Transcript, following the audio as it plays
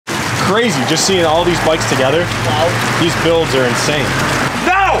crazy just seeing all these bikes together. These builds are insane.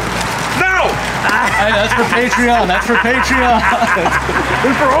 No! No! Hey, that's for Patreon. That's for Patreon.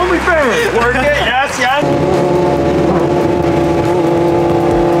 It's for OnlyFans. Work it. Yes, yes.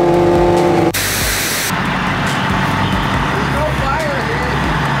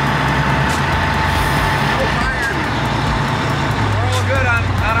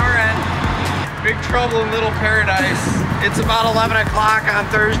 Trouble in Little Paradise. It's about 11 o'clock on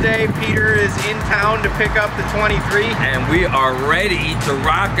Thursday. Peter is in town to pick up the 23. And we are ready to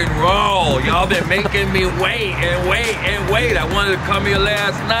rock and roll. Y'all been making me wait and wait and wait. I wanted to come here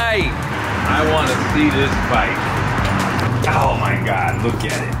last night. I want to see this bike. Oh my God, look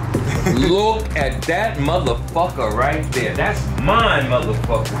at it. Look at that motherfucker right there. That's mine,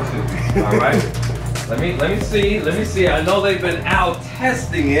 motherfucker, too. All right? Let me see. I know they've been out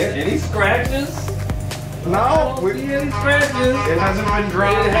testing it. Any scratches? No, Any scratches? It hasn't been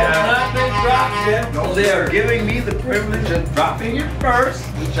dropped It yet. has not been dropped yet. No, They sir. are giving me the privilege of dropping it first,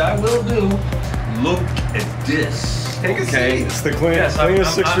 which I will do. Look at this. Take a seat. It's the cleanest I'm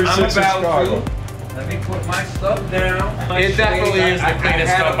 636 in about Chicago. to. Let me put my stuff down. It definitely is the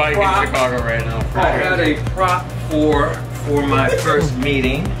cleanest stuff bike in Chicago right now. I got a prop for my first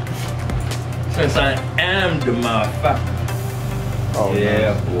meeting. Since I am the motherfucker. Oh,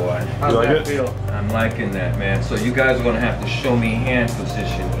 yeah, nice. boy. You like it? Feel? I'm liking that, man. So you guys are gonna have to show me hand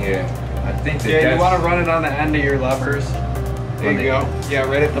position here. I think that Yeah, you want that's... to run it on the end of your levers. There you go. Yeah,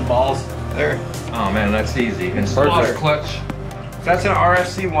 right at the balls. There. Oh man, that's easy. And slaughter clutch. That's an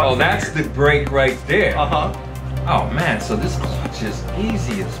RFC one. Oh, that's the brake right there. Uh-huh. Oh man, so this clutch is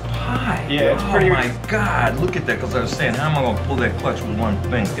easy as pie. Yeah, it's pretty. Oh my God, look at that, because I was saying, how am I gonna pull that clutch with one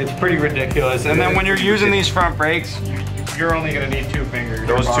finger? It's pretty ridiculous. And then when you're using these front brakes, you're only gonna need 2 fingers.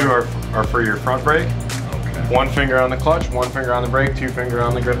 Those two are for your front brake. Okay. 1 finger on the clutch, 1 finger on the brake, 2 finger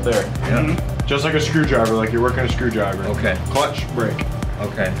on the grip there. Yeah. Just like a screwdriver, like you're working a screwdriver. Okay. Clutch, brake.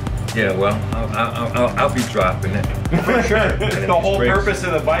 Okay. Yeah, well, I'll be dropping it. For sure. The whole Brakes. purpose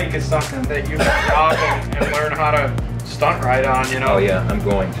of the bike is something that you can drop and learn how to stunt ride on, you know? Oh yeah, I'm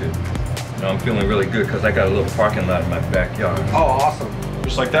going to. You know, I'm feeling really good because I got a little parking lot in my backyard. Oh, awesome.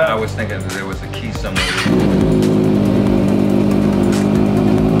 Just like that. I was thinking that there was a key somewhere.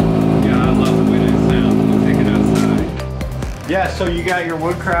 Yeah, I love the way that sounds. We'll take it outside. Yeah, so you got your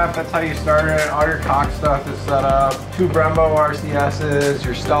woodcraft, that's how you started it. All your cock stuff is set up. 2 Brembo RCSs,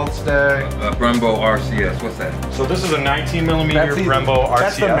 your stealth stick. Brembo RCS, what's that? So this is a 19 millimeter That's Brembo RCS.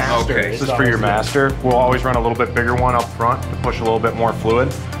 That's the master. Okay. This is for your master. We'll always run a little bit bigger one up front to push a little bit more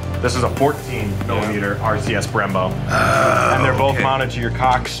fluid. This is a 14 millimeter RCS Brembo. And they're both mounted to your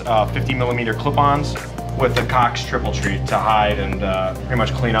Cox 50 millimeter clip-ons with the Cox triple treat to hide and pretty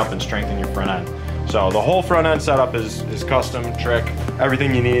much clean up and strengthen your front end. So the whole front end setup is custom, trick,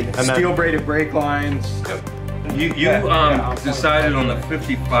 everything you need. And Steel then, braided brake lines. You decided on the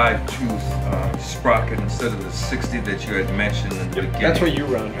 55 tooth sprocket instead of the 60 that you had mentioned in the beginning. That's what you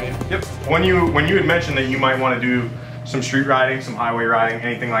run, right? Yep. When you had mentioned that you might want to do some street riding, some highway riding,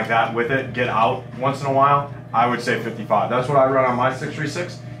 anything like that with it, get out once in a while, I would say 55. That's what I run on my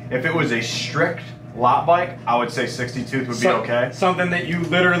 636. If it was a strict lot bike, I would say 60 tooth would be okay. Something that you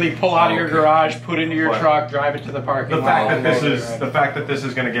literally pull out of your garage, put into your truck, drive it to the parking The lot. fact that this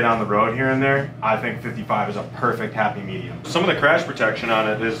is going to get on the road here and there, I think 55 is a perfect happy medium. Some of the crash protection on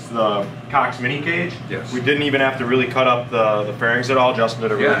it is the Cox mini cage. Yes. We didn't even have to really cut up the fairings at all. Justin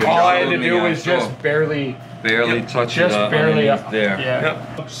did a really good All job. I had to do was just barely touch just it barely underneath there.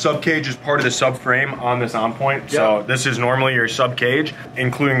 Yeah. Yep. Sub cage is part of the sub frame on this on point. So this is normally your sub cage,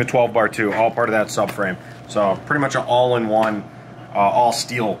 including the 12 bar too, all part of that sub frame. So pretty much an all-in-one, all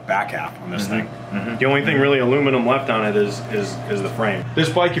steel back half on this thing. The only thing really aluminum left on it is the frame. This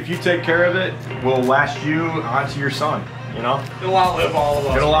bike, if you take care of it, will last you onto your son. You know, It'll outlive all of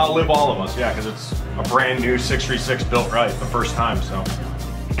us. it'll outlive all of us. Yeah, because it's a brand new 636 built right the first time. So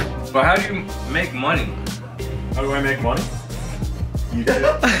But how do you make money? how do I make money?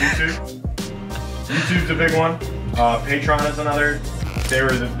 YouTube. YouTube's a big one. Patreon is another. They were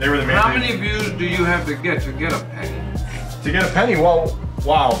the main. How thing. many views do you have to get a penny? To get a penny? Well,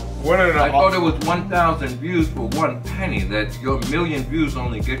 wow. What an I thought it was 1,000 views for 1 penny. That your million views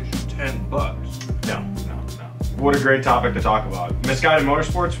only get you $10. No. What a great topic to talk about. Misguided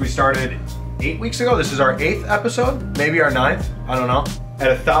Motorsports, we started 8 weeks ago. This is our 8th episode, maybe our 9th, I don't know. At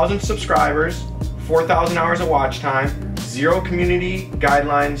 1,000 subscribers, 4,000 hours of watch time, 0 community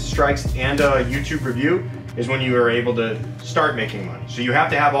guidelines, strikes, and a YouTube review is when you are able to start making money. So you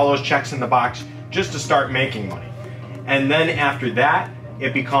have to have all those checks in the box just to start making money. And then after that,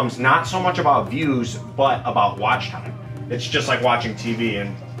 it becomes not so much about views, but about watch time. It's just like watching TV,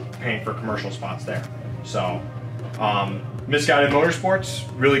 and paint for commercial spots there. So, Misguided Motorsports,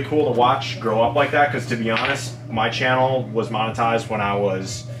 really cool to watch grow up like that, because to be honest, my channel was monetized when I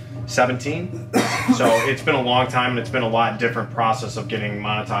was 17. So it's been a long time, and it's been a lot different process of getting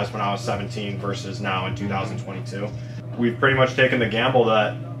monetized when I was 17 versus now in 2022. We've pretty much taken the gamble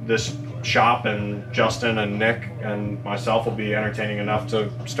that this shop and Justin and Nick and myself will be entertaining enough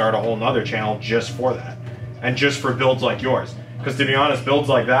to start a whole nother channel just for that, and just for builds like yours. Because to be honest, builds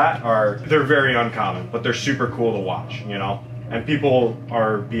like that they're very uncommon, but they're super cool to watch, you know? And people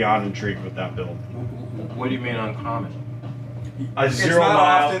are beyond intrigued with that build. What do you mean uncommon? A 0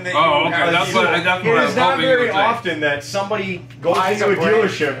 mile. That's what I was It is not hoping you would very say. often that somebody goes into a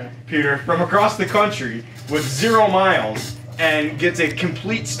dealership, Peter, from across the country with 0 miles and gets a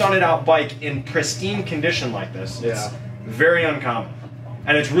complete stunted out bike in pristine condition like this. It's very uncommon.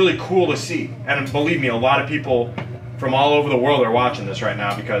 And it's really cool to see. And believe me, a lot of people from all over the world are watching this right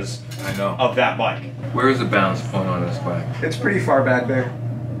now because I know. of that bike. Where is the balance point on this bike? It's pretty far back there.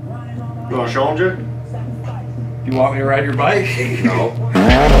 You want to show them, Jake? You want me to ride your bike? No.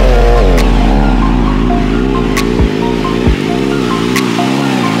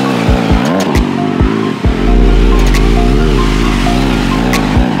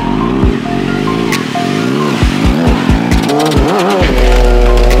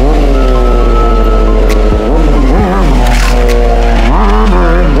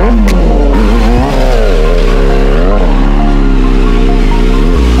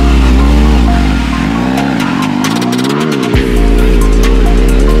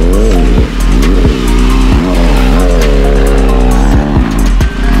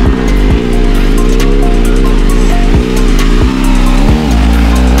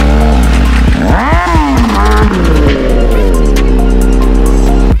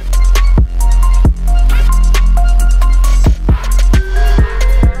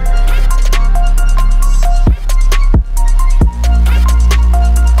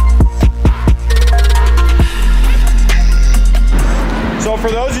 For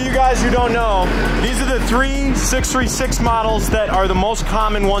those of you guys who don't know, these are the 3 636 models that are the most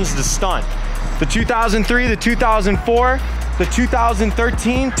common ones to stunt. The 2003, the 2004, the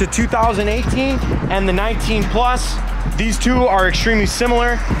 2013 to 2018, and the 19 plus. These two are extremely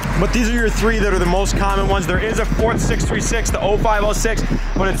similar, but these are your 3 that are the most common ones. There is a 4th 636, the 0506,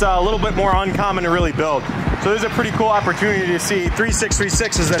 but it's a little bit more uncommon to really build. So this is a pretty cool opportunity to see 3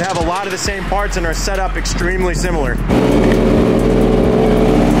 636s that have a lot of the same parts and are set up extremely similar.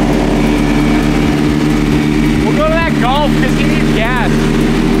 We'll go to that Golf because he needs gas.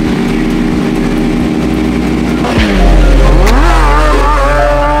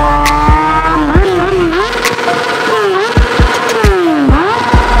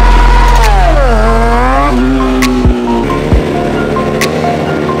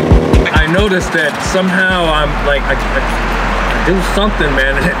 I noticed that somehow I'm like, I do something,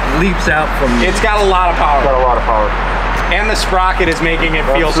 man, and it leaps out from me. It's got a lot of power. Got a lot of power. And the sprocket is making it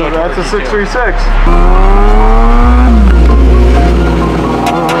feel so That's a torquey, too. 636.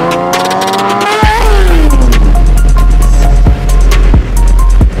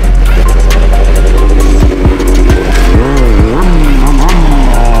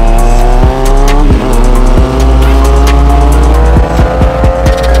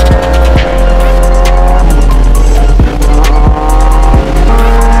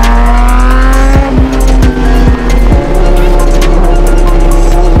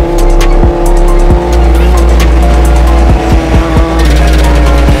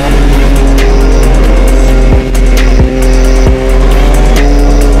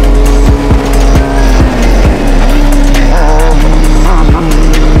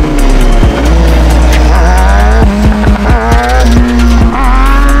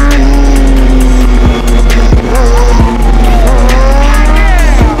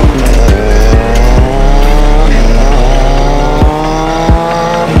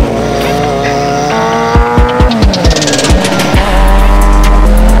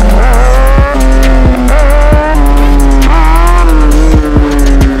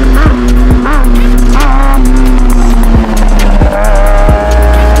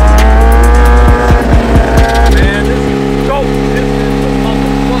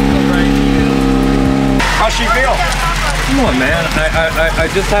 I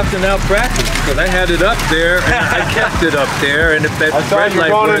just have to now practice because I had it up there and I kept it up there, and if that red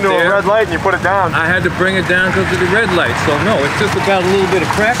light going into there, a red light and you put it down. I had to bring it down because of the red light. So no, it's just about a little bit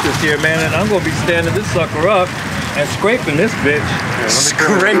of practice here, man, and I'm gonna be standing this sucker up and scraping this bitch.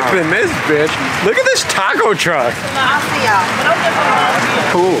 Scraping this bitch. Look at this taco truck.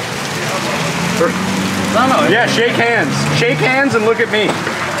 Cool. Yeah, shake hands. Shake hands and look at me.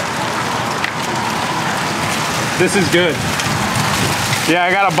 This is good. Yeah, I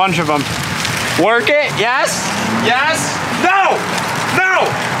got a bunch of them. Work it. Yes. Yes. No. No.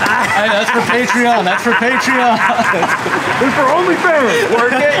 Hey, that's for Patreon. That's for Patreon. This for OnlyFans.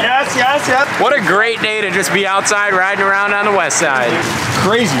 Work it. Yes. Yes. Yes. What a great day to just be outside riding around on the west side.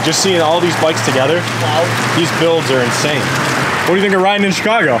 Crazy, just seeing all these bikes together. These builds are insane. What do you think of riding in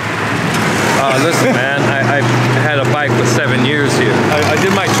Chicago? Listen, man, I had a bike for 7 years here. I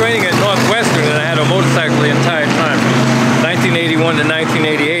did my training at Northwestern, and I had a motorcycle the entire time, from 1981 to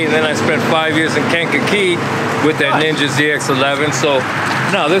 1988, and then I spent 5 years in Kankakee with that Ninja ZX-11. So,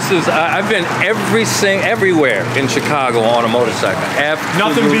 no, I've been everywhere in Chicago on a motorcycle.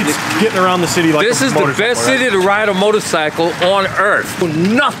 Nothing beats getting around the city like this is the best city to ride a motorcycle on earth.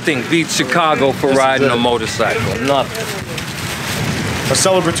 Nothing beats Chicago for riding a motorcycle. Nothing. A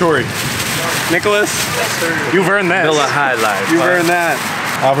celebratory. Nicholas, you've earned this. Miller High Life. You've earned that.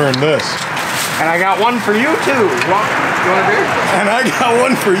 I've earned this. And I got one for you too. You want a beer? And I got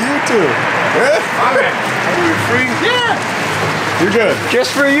one for you too. Okay. Are you free? Yeah. You're good.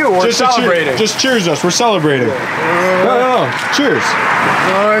 Just for you. We're celebrating. Just cheers us. We're celebrating. No. Cheers.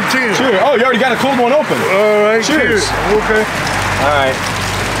 All right, cheers. Cheers. Oh, you already got a cold one open. All right, cheers. Okay. All right.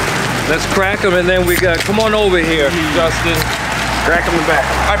 Let's crack them, and then we got. Come on over here, Justin. Crack them back.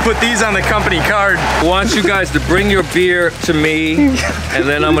 I put these on the company card. I want you guys to bring your beer to me, and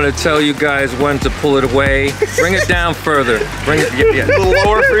then I'm going to tell you guys when to pull it away. Bring it down further. Bring it. Yeah. A little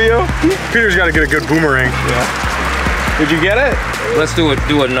lower for you. Peter's got to get a good boomerang. Yeah. Did you get it? Let's do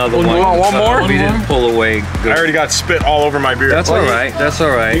another one. You want one more? We didn't pull away good. I already got spit all over my beer. That's all right. That's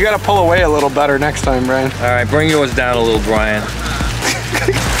all right. You got to pull away a little better next time, Brian. All right, bring yours down a little, Brian.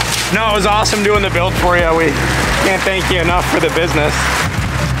 No, it was awesome doing the build for you. We can't thank you enough for the business.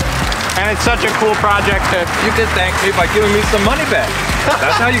 And it's such a cool project that You can thank me by giving me some money back.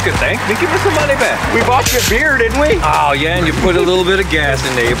 That's how you can thank me. Give me some money back. we bought you beer, didn't we? Oh, yeah, and you put a little bit of gas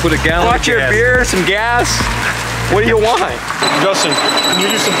in there. You put a gallon of Bought you gas. beer, some gas. What do you want? Justin, can you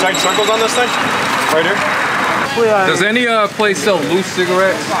do some tight circles on this thing? Right here? Does any place sell loose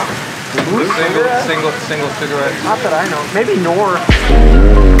cigarettes? Loose cigarettes? Single cigarettes? Not that I know. Maybe Nor.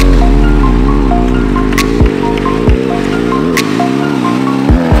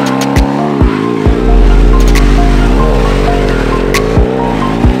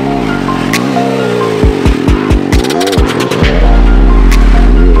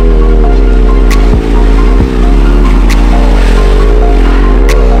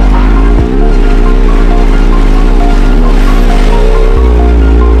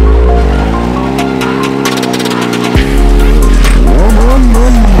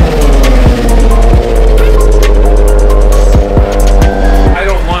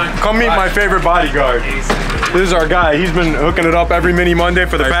 favorite bodyguard. This is our guy. He's been hooking it up every Mini Monday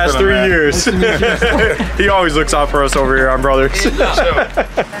for the past 3 years. He always looks out for us over here on Brothers.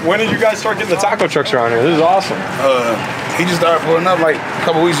 When did you guys start getting the taco trucks around here? This is awesome. He just started pulling up like a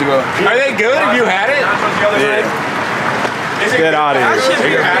couple weeks ago. Are they good? Have you had it? Yeah. Get out of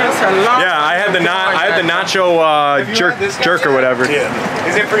here. Yeah, I had the nacho jerk or whatever. Yeah.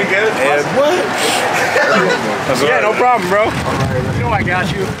 Is it pretty good? Yeah, what? Yeah, no problem, bro. You know I got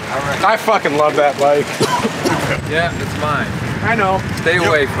you. I fucking love that bike. Yeah, it's mine. I know. Stay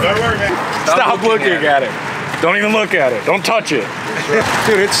away from it. Stop looking at it. Don't even look at it. Don't touch it.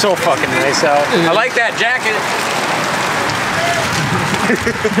 Dude, it's so fucking nice out. I like that jacket.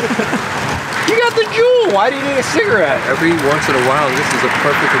 You got the Jewel. Why do you need a cigarette? Every once in a while, this is a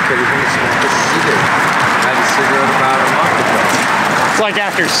perfect occasion to smoke a cigarette. I had a cigarette about a month ago. It's like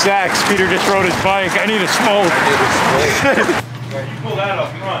after sex, Peter just rode his bike. I need a smoke. I need a smoke. Yeah, you pull that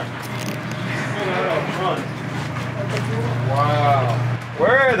up, come on. Pull that up, come on. Wow.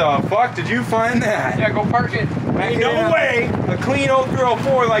 Where the fuck did you find that? Yeah, go park it. Ain't no way a clean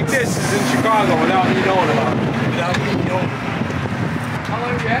 0304 like this is in Chicago without me knowing about it. Without me knowing. How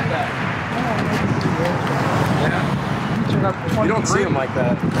long have you had that? Yeah. You don't see them like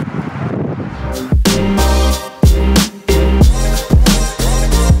that.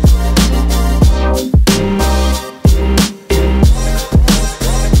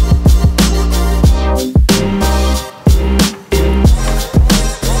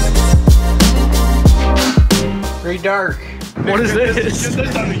 Pretty dark. What is this? This is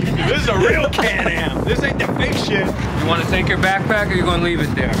a real Can-Am. This ain't the fake shit. You want to take your backpack or you going to leave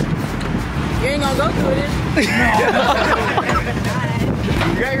it there? You ain't gonna go through it.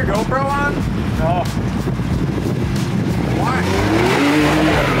 You got your GoPro on? No. Why?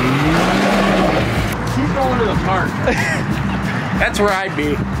 Keep going to the park. That's where I'd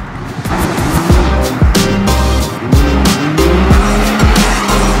be.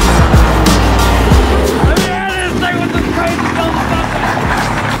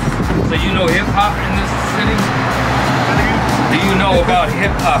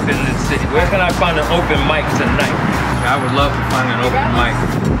 hop in this city? Where can I find an open mic tonight? I would love to find an open mic.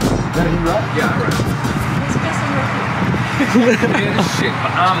 Yeah, I rap. Yeah, this shit, but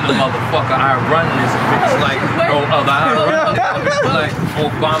I'm the motherfucker. I run this bitch like no other. Like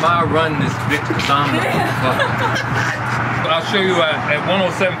Obama, I run this bitch because I'm the motherfucker. I'll show you at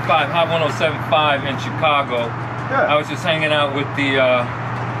 107.5, Hot 107.5 in Chicago. I was just hanging out with the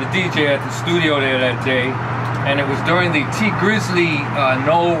DJ at the studio there that day, and it was during the T Grizzly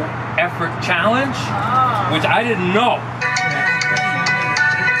No Effort Challenge, which I didn't know.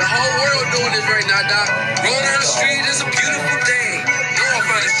 The whole world doing this right now, Doc. Rolling down the street is a beautiful day. Know I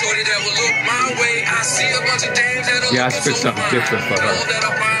find a shorty that will look my way. I see a bunch of dames that'll I spit something different for her. That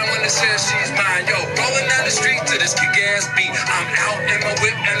I find when it says she's mine. Yo, rolling down the street to this kick-ass beat. I'm out in my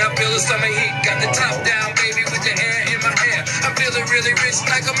whip and I feel the summer heat. Got the top down, baby, with the hair in my hair. I'm feeling really rich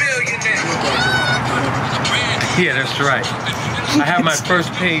like a millionaire. Yeah, that's right. I have my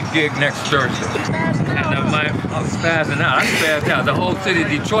first paid gig next Thursday. And I'm spazzing out. I spazzed out. The whole city of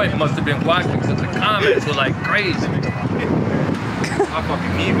Detroit must have been watching because the comments were like crazy. I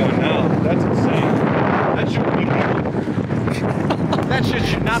fucking need one now. That's insane. That shouldn't be legal. That shit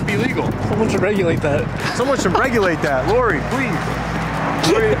should not be legal. Someone should regulate that. Someone should regulate that. Lori, please.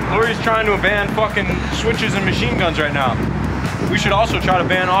 Lori's trying to ban fucking switches and machine guns right now. We should also try to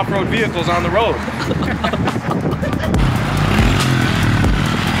ban off-road vehicles on the road.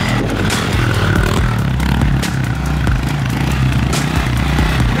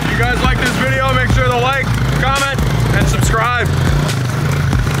 If you guys like this video, make sure to like, comment, and subscribe.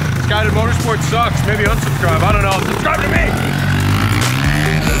 Misguided Motorsports sucks. Maybe unsubscribe. I don't know. Subscribe to me!